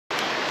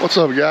What's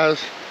up,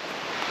 guys?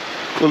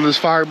 Well, this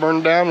fire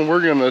burned down and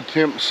we're gonna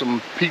attempt some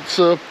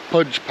pizza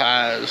fudge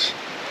pies.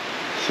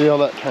 See how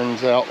that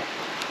turns out.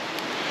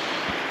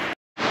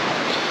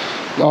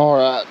 All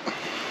right,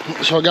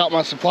 so I got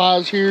my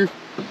supplies here.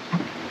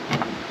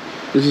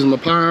 This is my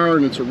pie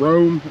iron, it's a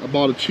Rome. I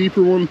bought a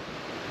cheaper one.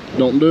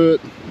 Don't do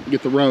it,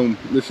 get the Rome.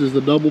 This is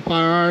the double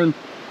pie iron.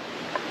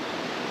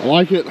 I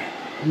like it.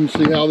 Let's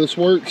see how this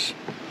works.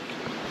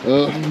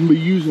 I'm gonna be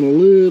using a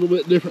little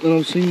bit different than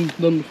I've seen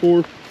done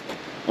before.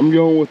 I'm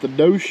going with the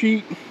dough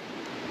sheet,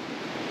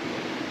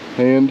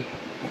 and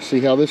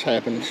see how this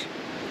happens.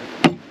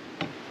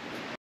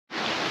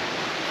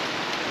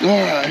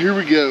 All right, here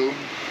we go.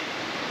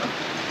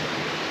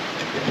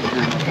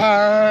 Here's my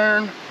pie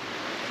iron,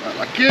 right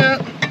like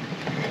that.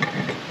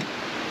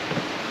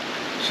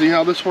 See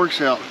how this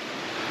works out.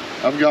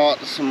 I've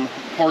got some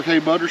parquet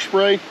butter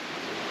spray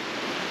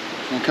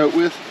I'm gonna coat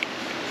with.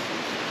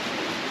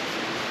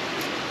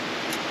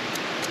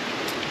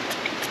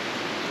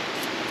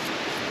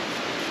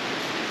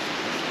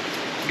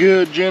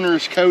 Good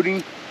generous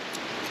coating.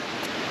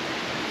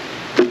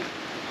 And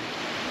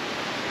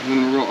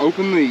then we're gonna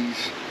open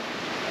these.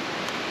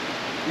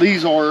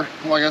 These are,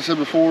 like I said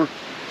before,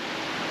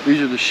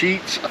 these are the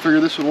sheets. I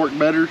figured this would work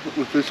better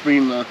with this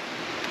being the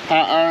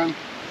pie iron.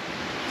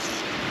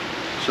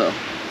 So,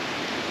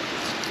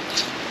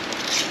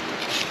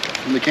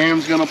 and the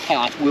cam's gonna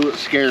pop. Will it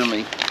scare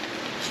me?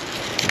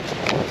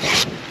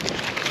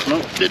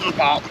 Nope, didn't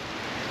pop.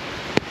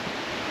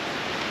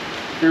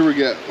 Here we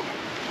go.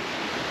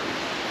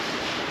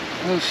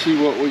 Let's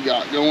see what we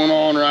got going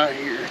on right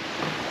here.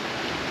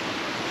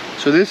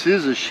 So this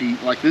is a sheet,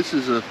 like this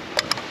is a,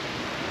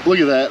 look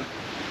at that.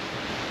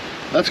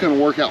 That's gonna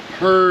work out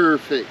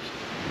perfect.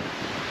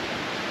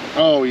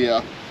 Oh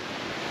yeah.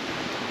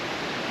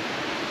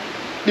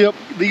 Yep,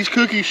 these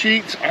cookie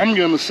sheets, I'm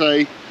gonna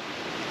say,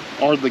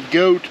 are the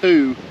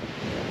go-to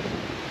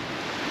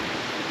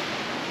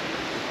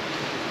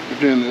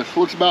for doing this.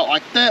 Looks about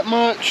like that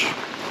much.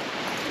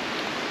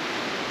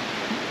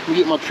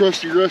 Get my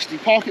trusty rusty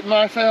pocket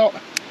knife out.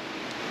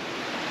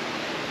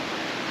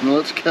 And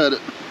let's cut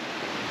it.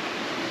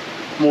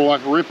 More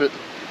like rip it.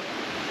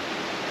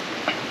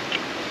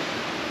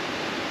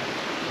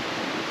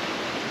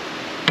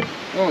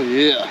 Oh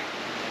yeah.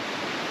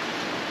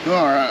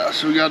 Alright,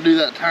 so we gotta do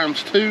that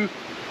times 2.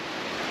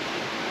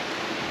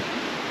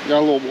 Got a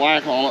little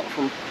black on it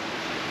from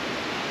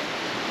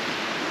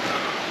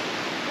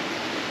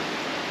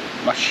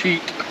my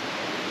sheet.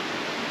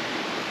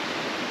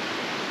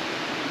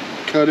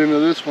 Cut into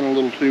this one a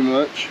little too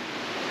much.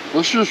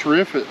 Let's just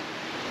riff it.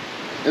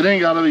 It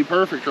ain't gotta be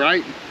perfect,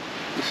 right?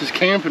 This is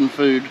camping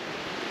food,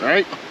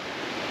 right?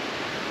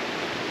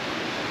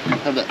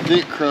 Have that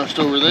thick crust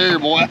over there,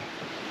 boy.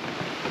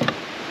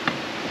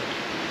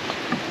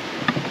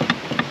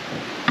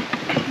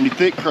 Be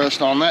thick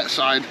crust on that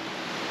side,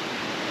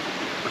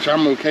 which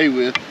I'm okay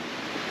with.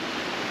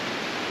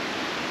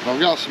 I've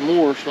got some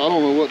more, so I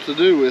don't know what to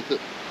do with it.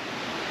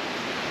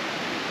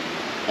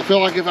 I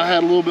feel like if I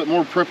had a little bit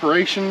more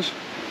preparations,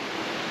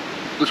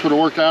 this would have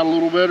worked out a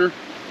little better.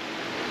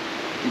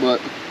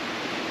 But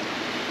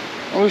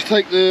I'll just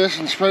take this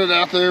and spread it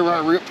out there where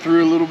I rip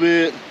through a little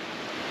bit.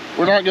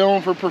 We're not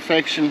going for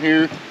perfection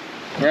here,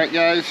 right,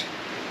 guys?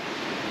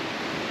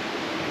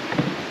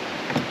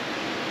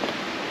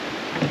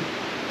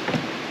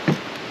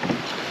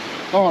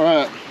 All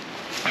right.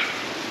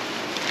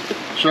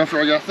 So after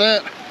I got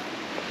that,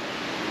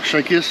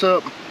 shake this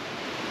up.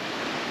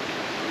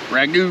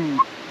 Ragu.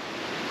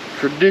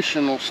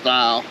 Traditional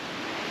style.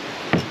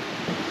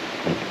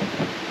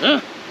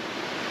 Yeah.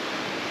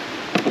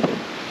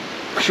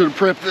 Should have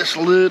prepped this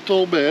a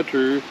little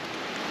better,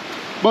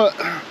 but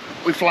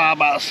we fly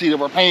by the seat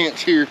of our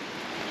pants here,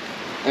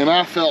 and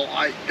I felt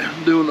like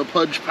doing the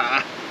fudge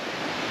pie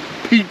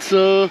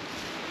pizza.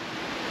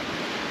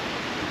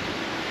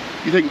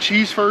 You think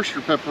cheese first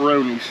or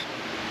pepperonis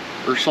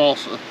or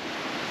salsa?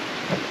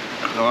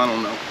 No, I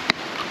don't know.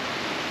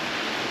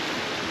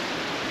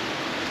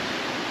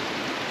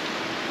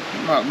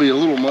 Might be a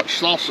little much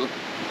salsa.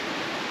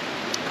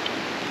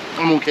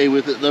 I'm okay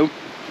with it though.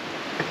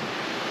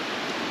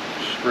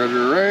 Spread it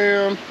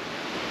around.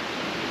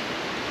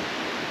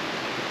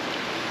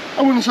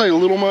 I wouldn't say a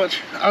little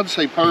much, I'd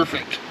say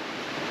perfect.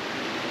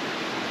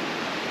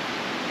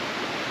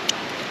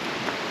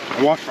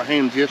 I washed my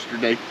hands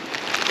yesterday.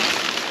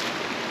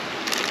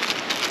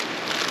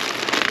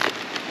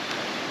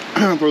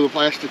 Throw the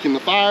plastic in the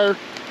fire,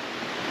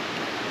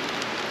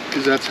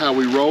 because that's how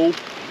we roll.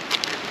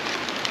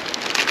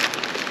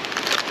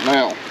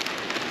 Now,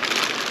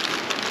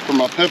 for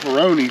my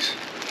pepperonis,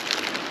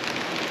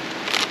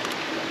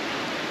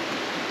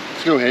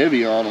 let's go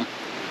heavy on them.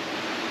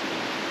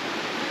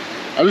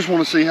 I just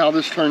want to see how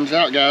this turns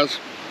out, guys.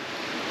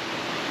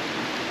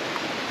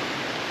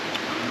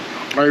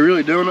 Are you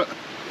really doing it?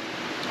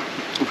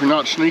 If you're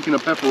not sneaking a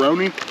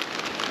pepperoni,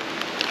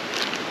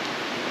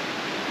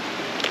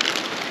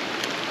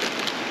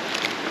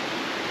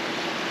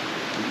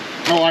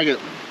 I like it.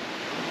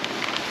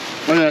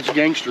 I think that's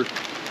gangster.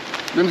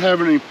 Didn't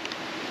have any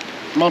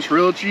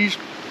mozzarella cheese.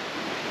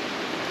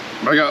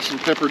 I got some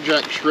pepper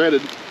jack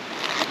shredded.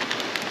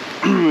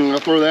 I'll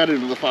throw that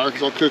into the fire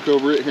because I'll cook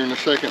over it here in a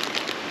second.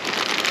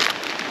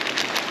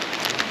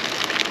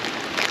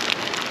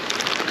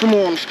 Come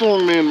on,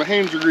 strong man, my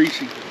hands are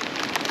greasy.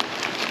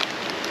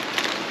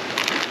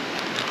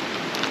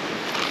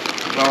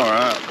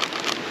 Alright.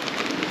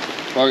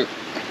 Fuck it.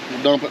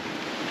 We'll dump it.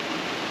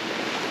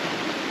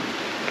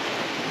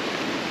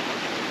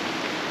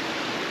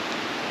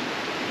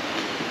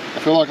 I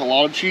feel like a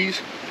lot of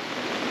cheese.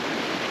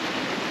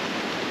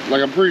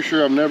 Like, I'm pretty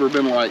sure I've never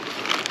been like,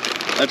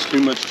 that's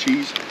too much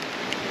cheese.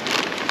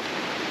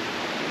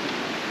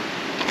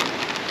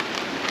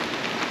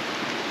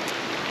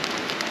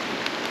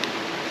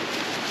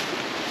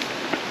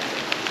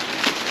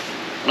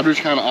 I've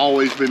just kind of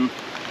always been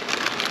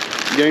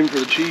game for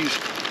the cheese.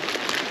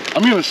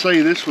 I'm gonna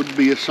say this would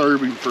be a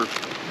serving for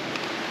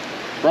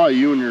probably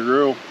you and your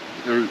girl,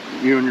 or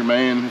you and your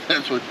man, if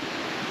that's what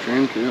you're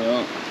into.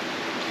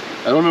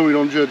 I don't know, we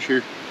don't judge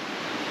here.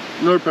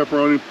 Another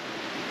pepperoni.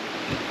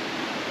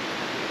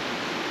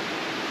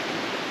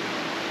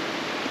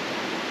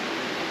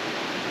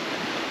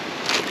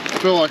 I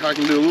feel like I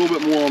can do a little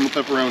bit more on the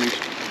pepperonis.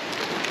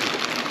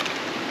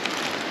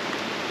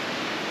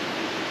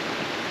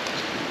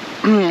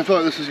 I feel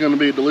like this is going to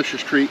be a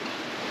delicious treat.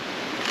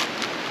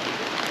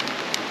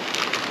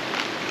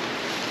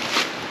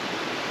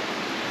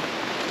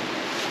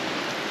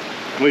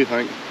 What do you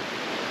think?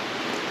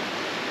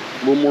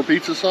 A little more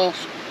pizza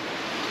sauce?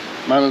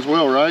 Might as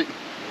well, right?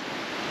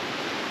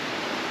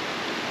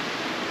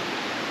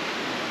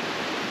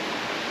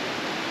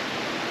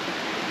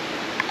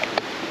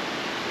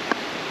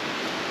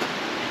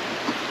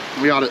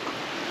 We got it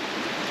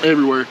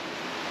everywhere.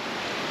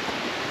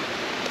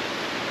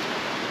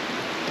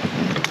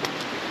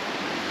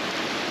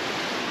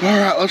 All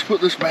right, let's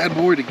put this bad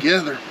boy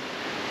together.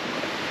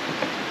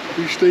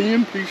 He's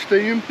staying, he's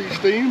staying, he's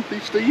staying,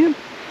 he's staying.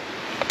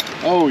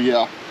 Oh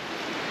yeah.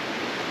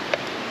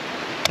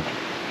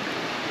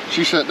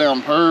 She sat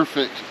down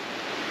perfect.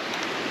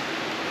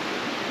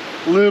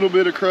 A little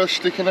bit of crust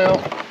sticking out.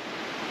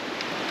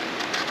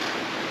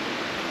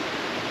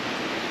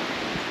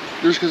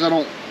 Just because I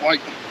don't like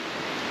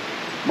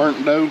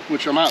burnt dough,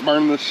 which I might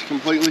burn this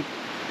completely.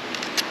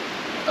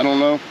 I don't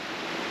know.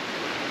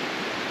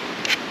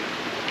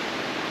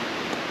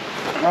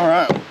 All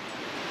right,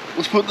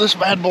 let's put this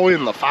bad boy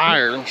in the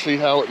fire and see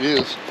how it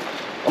is.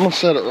 I'm gonna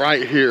set it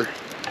right here.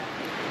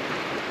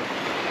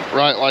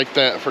 Right like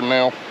that for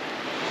now.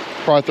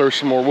 Probably throw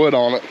some more wood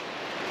on it.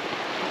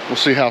 We'll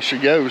see how she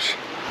goes.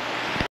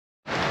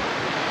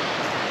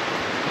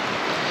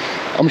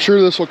 I'm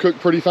sure this will cook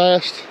pretty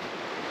fast.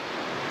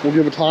 We'll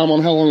give a time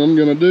on how long I'm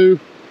gonna do.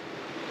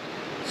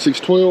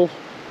 612.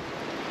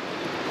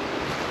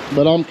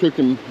 But I'm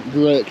cooking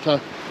direct.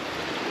 I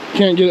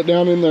can't get it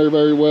down in there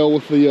very well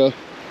with the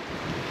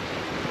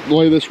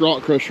way this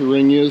rock crusher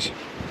ring is.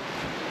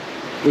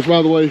 Which,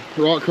 by the way,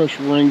 rock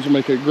crusher rings will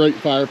make a great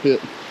fire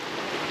pit.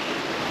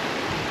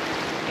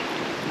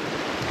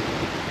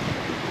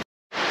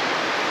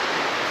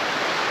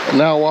 And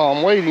now while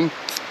I'm waiting,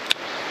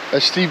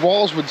 as Steve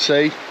Walls would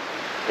say,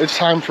 it's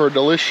time for a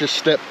delicious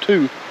step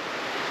 2.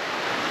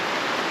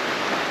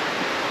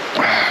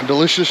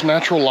 Delicious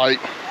natural light.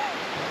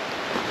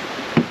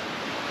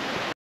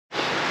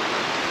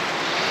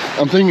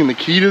 I'm thinking the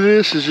key to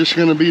this is just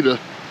gonna be to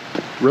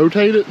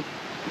rotate it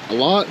a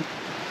lot.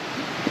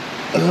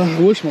 I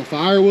wish my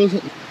fire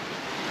wasn't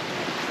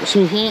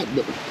so hot,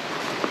 but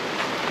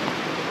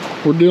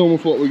we're dealing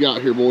with what we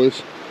got here,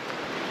 boys.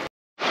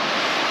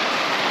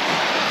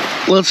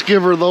 Let's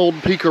give her the old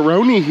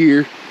picaroni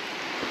here.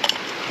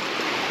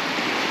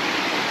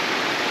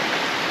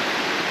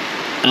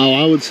 Oh,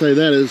 I would say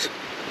that is,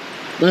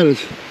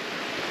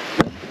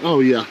 oh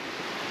yeah,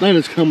 that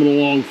is coming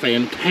along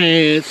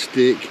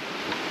fantastic.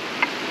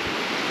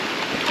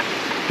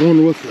 I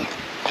wonder what the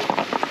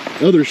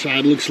other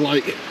side looks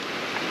like.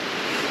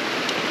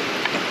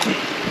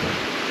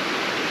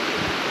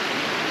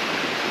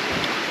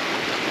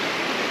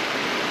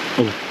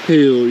 Oh,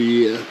 hell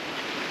yeah.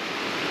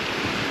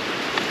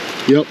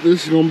 Yep,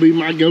 this is gonna be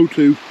my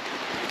go-to.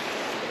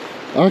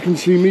 I can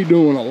see me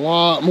doing a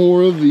lot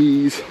more of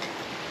these.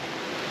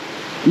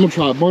 I'm gonna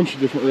try a bunch of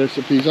different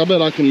recipes. I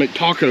bet I can make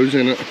tacos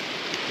in it.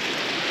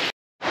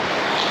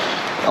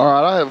 All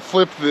right, I have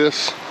flipped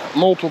this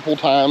multiple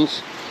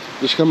times,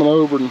 just coming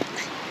over and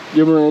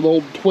giving her an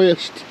old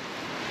twist.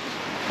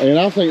 And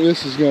I think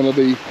this is gonna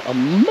be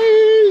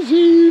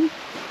amazing.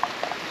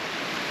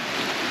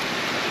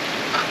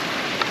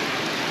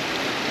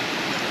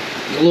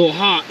 A little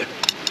hot.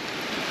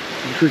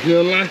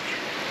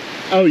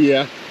 Oh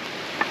yeah,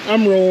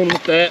 I'm rolling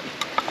with that.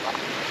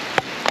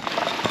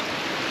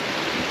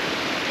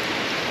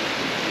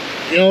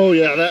 Oh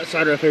yeah, that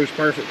side right there is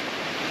perfect.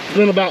 It's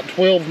been about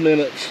 12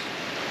 minutes.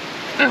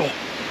 Ow.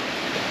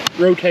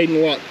 Rotating a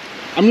lot.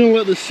 I'm gonna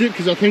let this sit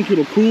because I think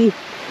it'll cool,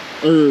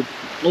 or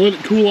I'll let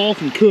it cool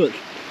off and cook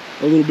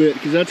a little bit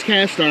because that's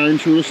cast iron,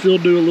 so it'll still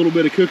do a little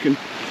bit of cooking.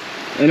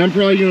 And I'm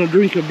probably gonna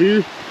drink a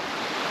beer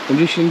and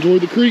just enjoy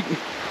the creek.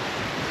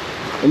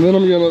 And then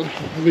I'm gonna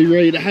be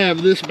ready to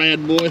have this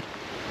bad boy.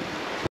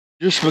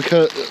 Just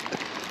because,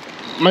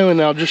 mainly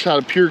now just out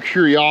of pure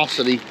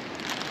curiosity,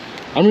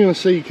 I'm gonna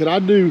see, could I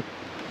do,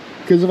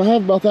 because if I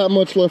have about that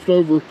much left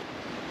over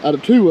out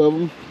of 2 of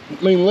them,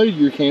 me and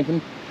Lady are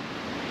camping,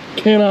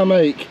 can I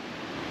make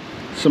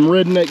some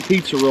redneck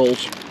pizza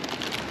rolls?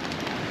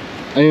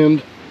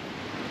 And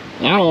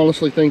I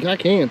honestly think I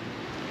can.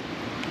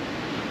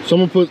 So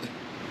I'm gonna put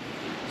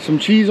some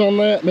cheese on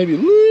that, maybe a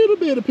little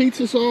bit of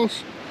pizza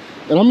sauce,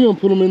 and I'm gonna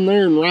put them in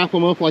there and wrap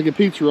them up like a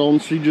pizza roll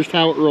and see just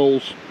how it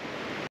rolls.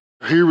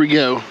 Here we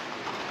go.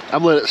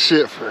 I've let it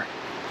sit for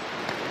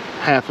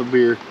half a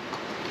beer,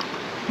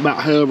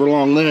 about however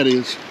long that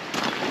is.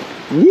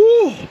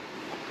 Woo!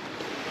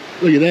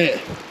 Look at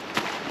that.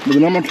 But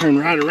then I'm gonna turn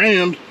right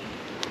around,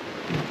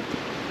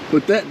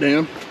 put that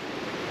down,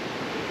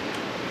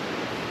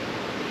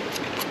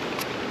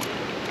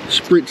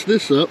 spritz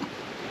this up.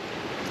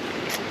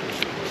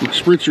 My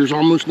spritzer's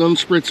almost done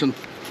spritzing.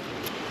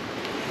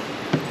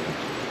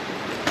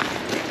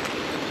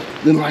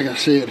 Then, like I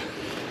said,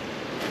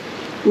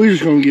 we're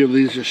just gonna give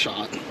these a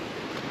shot.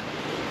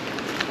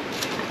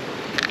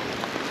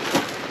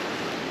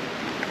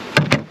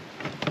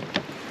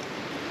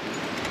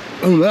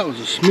 Oh, that was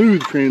a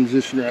smooth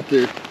transition right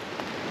there.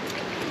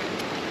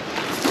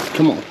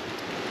 Come on,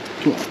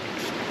 come on.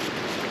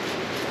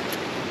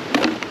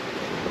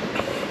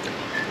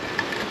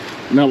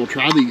 Now we'll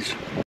try these.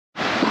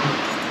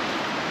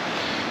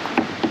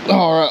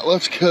 All right,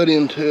 let's cut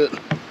into it.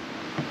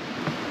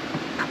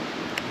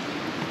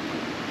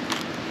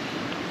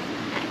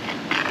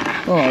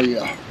 Oh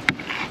yeah.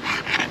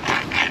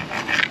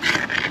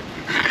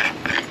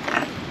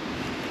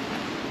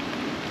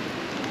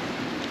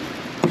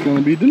 It's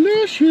gonna be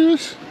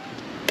delicious.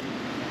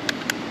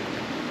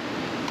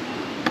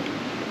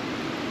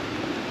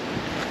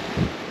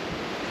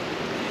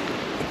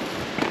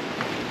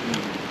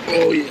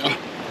 Oh yeah.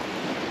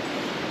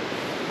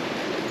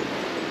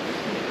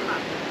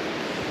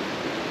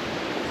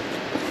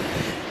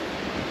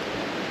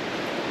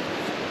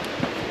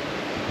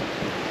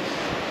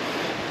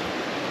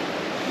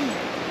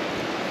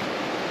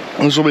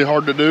 This will be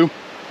hard to do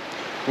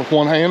with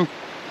one hand,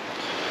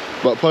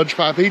 but fudge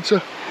pie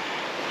pizza,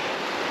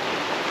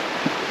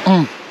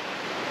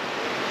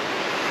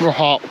 real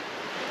hot,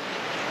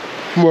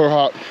 real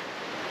hot.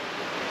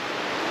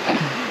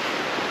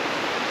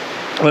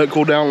 Let it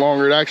cool down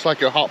longer. It acts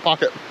like a hot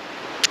pocket.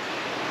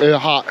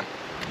 It's hot.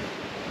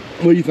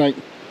 What do you think?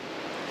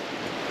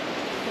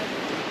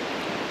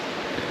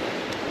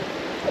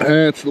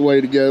 That's the way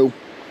to go.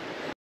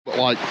 But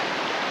like,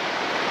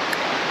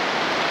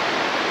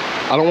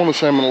 I don't want to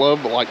say I'm in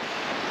love, but like,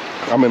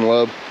 I'm in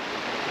love.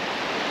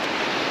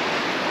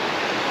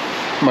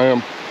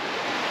 Man,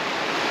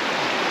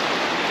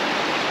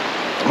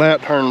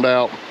 that turned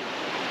out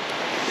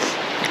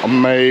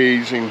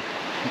amazing.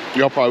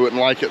 Y'all probably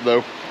wouldn't like it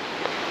though,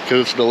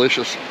 because it's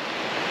delicious.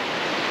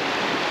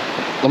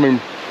 I mean,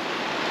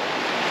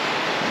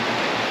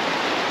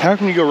 how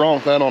can you go wrong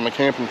with that on a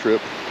camping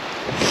trip?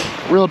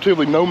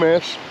 Relatively no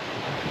mess.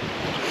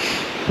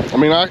 I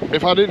mean,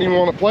 if I didn't even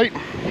want a plate,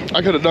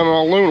 I could have done it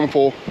on aluminum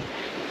foil.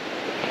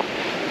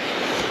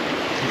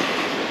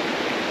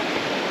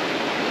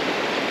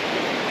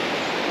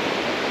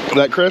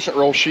 That crescent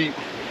roll sheet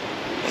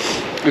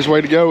is the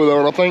way to go though,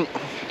 and I think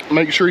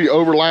make sure you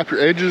overlap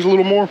your edges a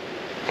little more.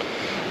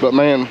 But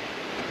man,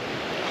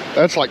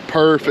 that's like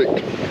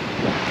perfect.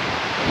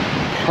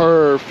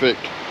 Perfect.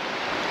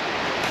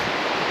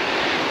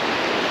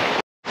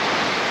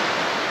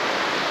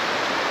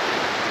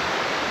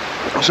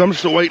 So I'm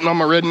still waiting on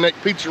my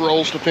redneck pizza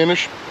rolls to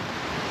finish.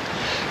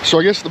 So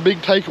I guess the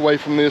big takeaway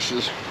from this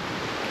is,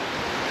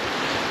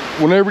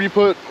 whenever you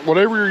put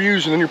whatever you're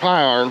using in your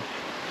pie iron,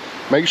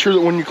 make sure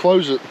that when you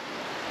close it,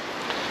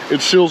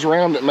 it seals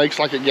around. It makes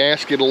like a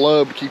gasket of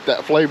love to keep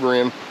that flavor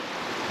in.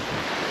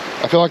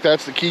 I feel like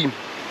that's the key. I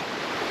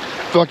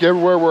feel like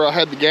everywhere where I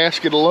had the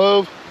gasket of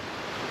love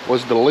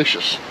was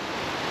delicious.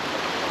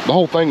 The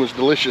whole thing was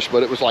delicious,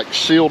 but it was like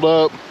sealed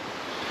up,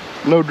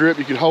 no drip.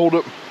 You could hold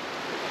it.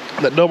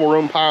 That double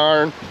room pie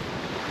iron,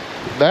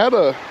 that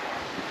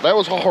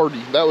was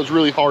hardy. That was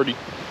really hardy.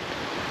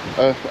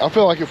 I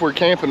feel like if we're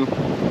camping,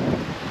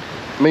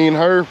 me and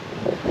her,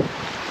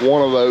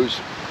 one of those.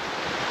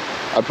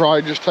 I'd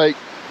probably just take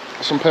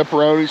some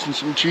pepperonis and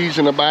some cheese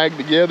in a bag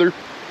together.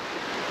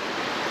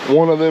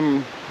 One of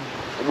them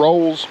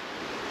rolls,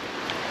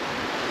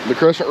 the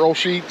crescent roll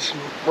sheets,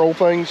 roll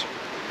things,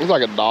 it's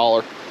like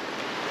 $1.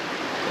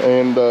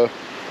 And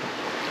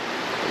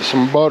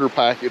some butter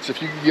packets.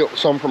 If you could get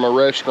some from a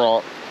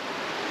restaurant,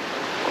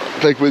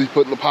 take with you,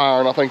 put in the pie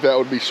iron. I think that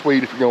would be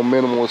sweet if you're going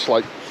minimalist,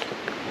 like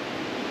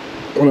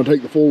when I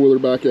take the four-wheeler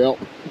back out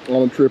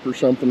on a trip or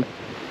something.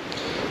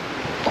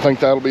 I think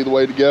that'll be the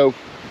way to go.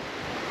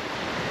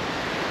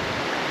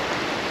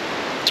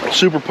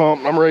 Super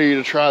pumped. I'm ready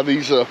to try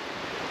these little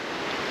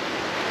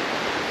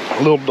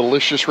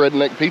delicious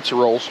redneck pizza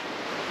rolls.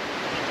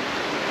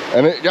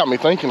 And it got me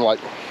thinking, like,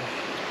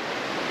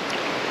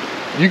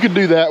 You could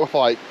do that with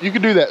like, you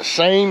could do that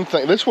same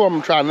thing. This is what I'm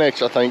gonna try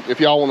next, I think, if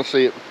y'all wanna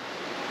see it.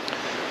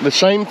 The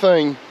same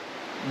thing,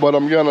 but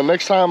I'm gonna,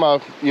 next time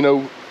I, you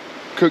know,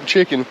 cook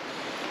chicken,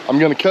 I'm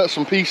gonna cut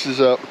some pieces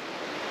up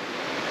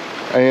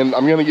and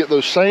I'm gonna get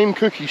those same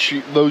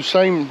those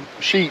same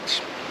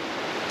sheets,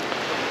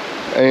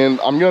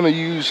 and I'm gonna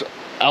use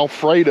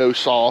Alfredo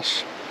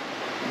sauce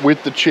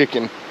with the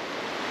chicken.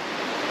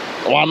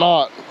 Why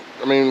not?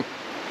 I mean,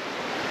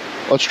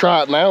 let's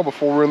try it now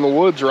before we're in the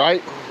woods,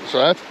 right?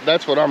 So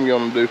that's what I'm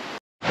gonna do.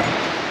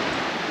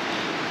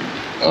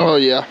 Oh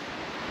yeah,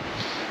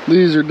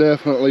 these are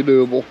definitely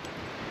doable.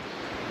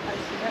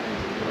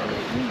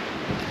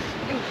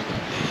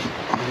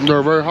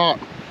 They're very hot.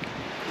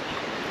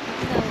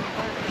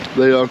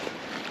 They yeah,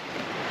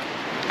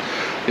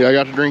 I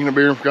got to drinking a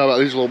beer and forgot about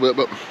these a little bit,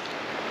 but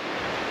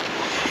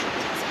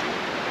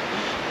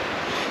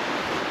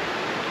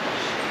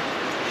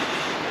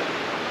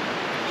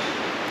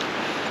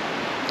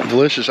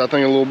delicious. I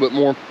think a little bit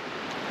more.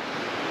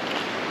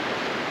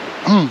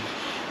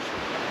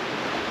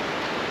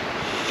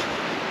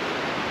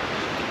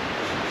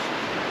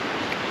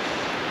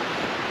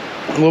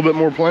 A little bit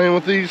more playing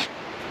with these,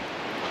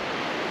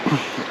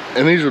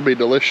 and these would be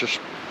delicious.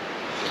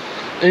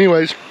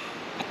 Anyways,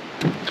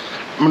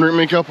 I'm gonna drink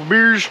me a couple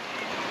beers,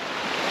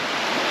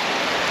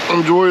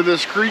 enjoy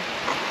this creek,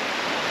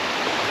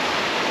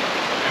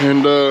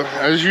 and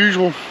as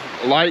usual,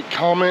 like,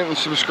 comment, and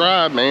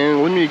subscribe,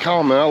 man. Leave me a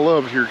comment. I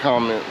love to hear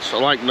comments. I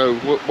like to know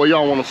what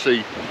y'all want to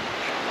see.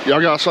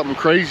 Y'all got something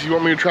crazy you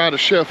want me to try to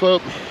chef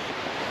up?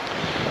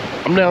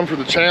 I'm down for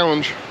the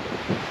challenge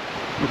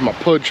with my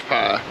pudge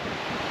pie.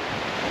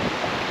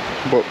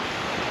 But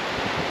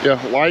yeah,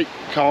 like,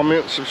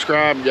 comment,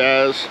 subscribe,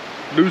 guys.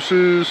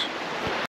 Deuces.